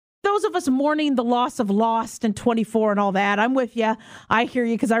those of us mourning the loss of Lost and 24 and all that, I'm with you. I hear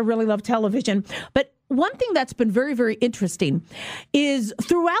you because I really love television. But one thing that's been very, very interesting is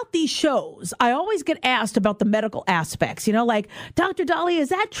throughout these shows, I always get asked about the medical aspects, like, Dr. Daliah, is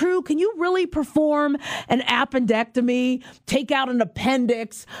that true? Can you really perform an appendectomy, take out an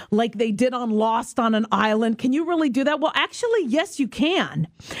appendix like they did on Lost on an island? Can you really do that? Well, actually, yes, you can.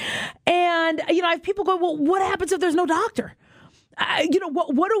 And, I have people go, well, what happens if there's no doctor?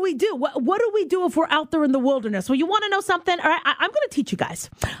 What do we do? What do we do if we're out there in the wilderness? Well, you want to know something? All right, I'm going to teach you guys.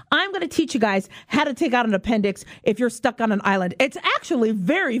 I'm going to teach you guys how to take out an appendix if you're stuck on an island. It's actually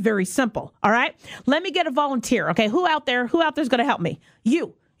very, very simple. All right, let me get a volunteer. Okay, who out there is going to help me?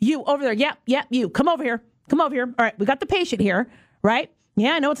 You over there. Yep, you. Come over here. All right, we got the patient here, right?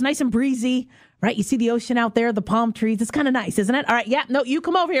 Yeah, I know it's nice and breezy, right? You see the ocean out there, the palm trees. It's kind of nice, isn't it? All right, yeah, no, you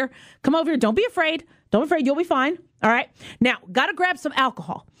come over here. Don't be afraid. You'll be fine. All right. Now, got to grab some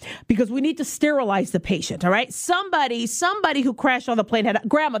alcohol because we need to sterilize the patient. All right. Somebody who crashed on the plane had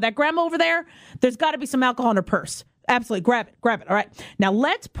that grandma over there. There's got to be some alcohol in her purse. Absolutely. Grab it. All right. Now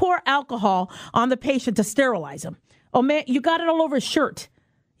let's pour alcohol on the patient to sterilize him. Oh man, you got it all over his shirt.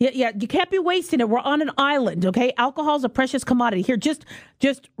 Yeah. You can't be wasting it. We're on an island. Okay. Alcohol's a precious commodity. Here, just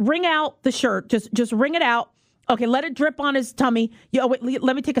wring out the shirt. Just wring it out. Okay. Let it drip on his tummy. Wait,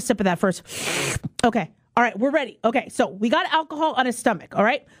 let me take a sip of that first. Okay. All right, we're ready. Okay, so we got alcohol on his stomach, all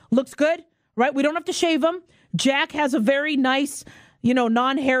right? Looks good, right? We don't have to shave him. Jack has a very nice,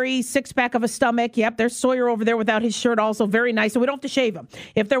 non-hairy six-pack of a stomach. Yep, there's Sawyer over there without his shirt also. Very nice, so we don't have to shave him.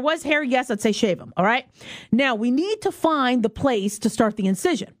 If there was hair, yes, I'd say shave him, all right? Now, we need to find the place to start the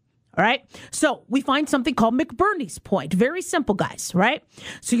incision. All right. So we find something called McBurney's point. Very simple, guys. Right.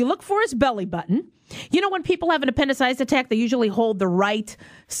 So you look for his belly button. When people have an appendicitis attack, they usually hold the right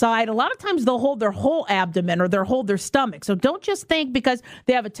side. A lot of times they'll hold their whole abdomen or they'll hold their stomach. So don't just think because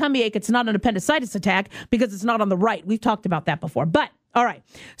they have a tummy ache, it's not an appendicitis attack because it's not on the right. We've talked about that before. But all right.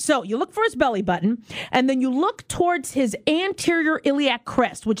 So you look for his belly button and then you look towards his anterior iliac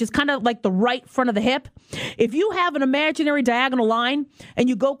crest, which is kind of like the right front of the hip. If you have an imaginary diagonal line and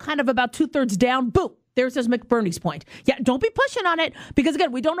you go kind of about 2/3 down, boom, there's his McBurney's point. Yeah, don't be pushing on it because,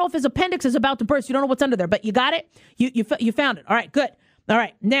 again, we don't know if his appendix is about to burst. You don't know what's under there, but you got it. You found it. All right, good. All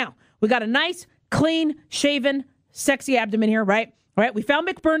right, now we got a nice, clean, shaven, sexy abdomen here, right? All right, we found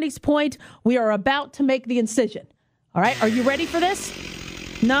McBurney's point. We are about to make the incision. All right, are you ready for this?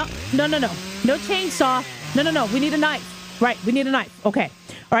 No. No chainsaw. No. We need a knife. Right, we need a knife. Okay.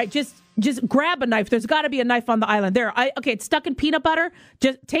 All right, just grab a knife. There's got to be a knife on the island. There. Okay, it's stuck in peanut butter.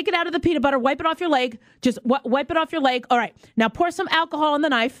 Just take it out of the peanut butter. Wipe it off your leg. Just wipe it off your leg. All right. Now pour some alcohol on the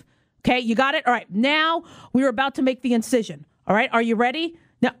knife. Okay, you got it? All right. Now we are about to make the incision. All right, are you ready?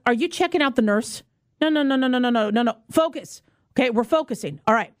 Now, are you checking out the nurse? No. Focus. Okay, we're focusing.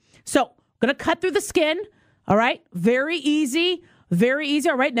 All right. So, I'm going to cut through the skin. All right. Very easy.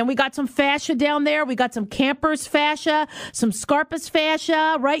 All right. Then we got some fascia down there. We got some Camper's fascia, some Scarpa's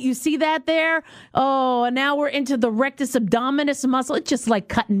fascia, right? You see that there? Oh, and now we're into the rectus abdominis muscle. It's just like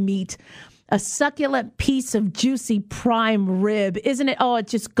cutting meat. A succulent piece of juicy prime rib, isn't it? Oh,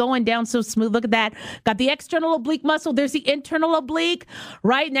 it's just going down so smooth. Look at that. Got the external oblique muscle. There's the internal oblique,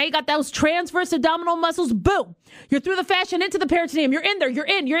 right? Now you got those transverse abdominal muscles. Boom. You're through the fascia and into the peritoneum. You're in there. You're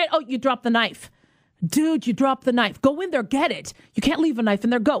in. Oh, you dropped the knife. Dude, you dropped the knife. Go in there. Get it. You can't leave a knife in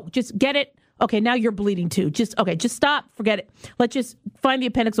there. Go. Just get it. Okay, now you're bleeding too. Just stop. Forget it. Let's just find the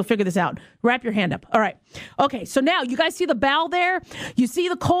appendix. We'll figure this out. Wrap your hand up. All right. Okay, so now you guys see the bowel there? You see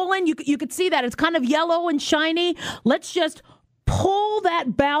the colon? You could see that. It's kind of yellow and shiny. Let's just pull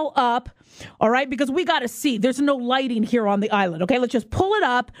that bowel up, all right? Because we got to see. There's no lighting here on the island, okay? Let's just pull it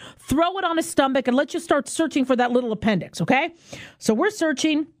up, throw it on his stomach, and let's just start searching for that little appendix, okay? So we're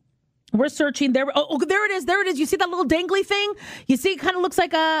searching. There. Oh, there it is. You see that little dangly thing? You see, it kind of looks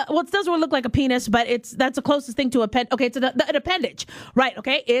like it doesn't look like a penis, but that's the closest thing to okay, it's an appendage. Right,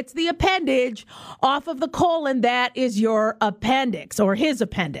 okay? It's the appendage off of the colon that is your appendix or his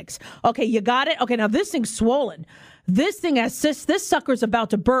appendix. Okay, you got it? Okay, now this thing's swollen. This thing has cysts. This sucker's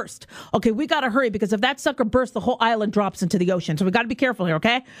about to burst. Okay, we got to hurry because if that sucker bursts, the whole island drops into the ocean. So we got to be careful here,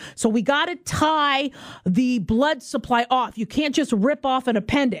 okay? So we got to tie the blood supply off. You can't just rip off an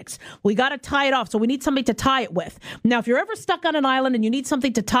appendix. We got to tie it off. So we need something to tie it with. Now, if you're ever stuck on an island and you need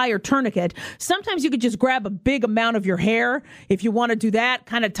something to tie or tourniquet, sometimes you could just grab a big amount of your hair. If you want to do that,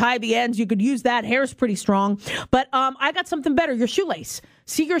 kind of tie the ends, you could use that. Hair's pretty strong. But I got something better, your shoelace.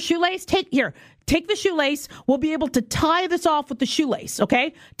 See your shoelace? Take the shoelace. We'll be able to tie this off with the shoelace,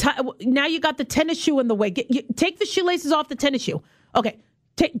 okay? Now you got the tennis shoe in the way. Take the shoelaces off the tennis shoe. Okay.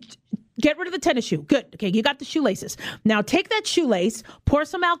 get rid of the tennis shoe. Good. Okay, you got the shoelaces. Now take that shoelace, pour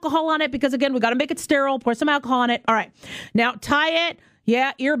some alcohol on it because, again, we got to make it sterile. Pour some alcohol on it. All right. Now tie it.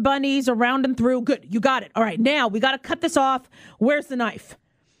 Yeah, ear bunnies around and through. Good. You got it. All right. Now we got to cut this off. Where's the knife?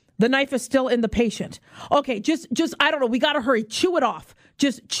 The knife is still in the patient. Okay, just I don't know. We got to hurry. Chew it off.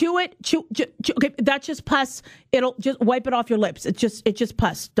 Just chew it. Chew. Okay, that's just pus. It'll just wipe it off your lips. It's just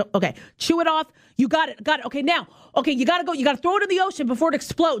pus. Okay, chew it off. You got it. Okay, now. Okay, you got to go. You got to throw it in the ocean before it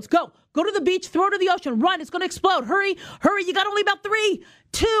explodes. Go to the beach. Throw it in the ocean. Run. It's going to explode. Hurry. You got only about 3,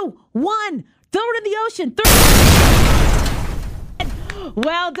 2, 1. Throw it in the ocean.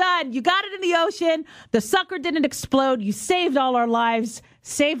 Well done. You got it in the ocean. The sucker didn't explode. You saved all our lives.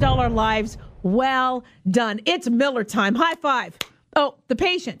 Well done. It's Miller time. High five. Oh, the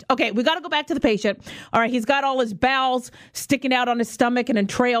patient. Okay, we got to go back to the patient. All right, he's got all his bowels sticking out on his stomach and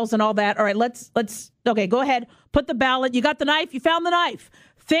entrails and all that. All right, let's. Okay, go ahead. Put the ballot. You got the knife? You found the knife.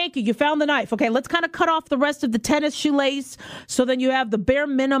 Thank you. You found the knife. Okay, let's kind of cut off the rest of the tennis shoelace so then you have the bare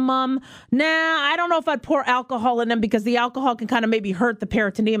minimum. Nah, I don't know if I'd pour alcohol in them because the alcohol can kind of maybe hurt the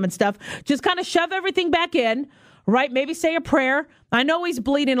peritoneum and stuff. Just kind of shove everything back in, right? Maybe say a prayer. I know he's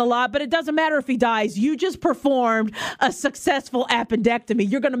bleeding a lot, but it doesn't matter if he dies. You just performed a successful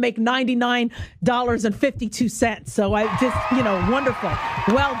appendectomy. You're going to make $99.52. So I just, wonderful.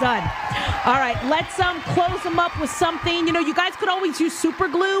 Well done. All right, let's close them up with something. You guys could always use super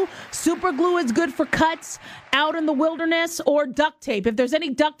glue. Super glue is good for cuts out in the wilderness, or duct tape. If there's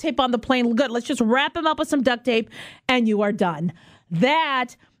any duct tape on the plane, good. Let's just wrap him up with some duct tape and you are done.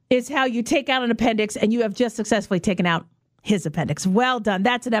 That is how you take out an appendix, and you have just successfully taken out his appendix. Well done.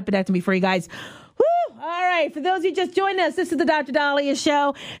 That's an appendectomy for you guys. Woo! All right. For those who just joined us, this is the Dr. Daliah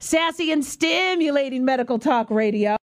Show, sassy and stimulating medical talk radio.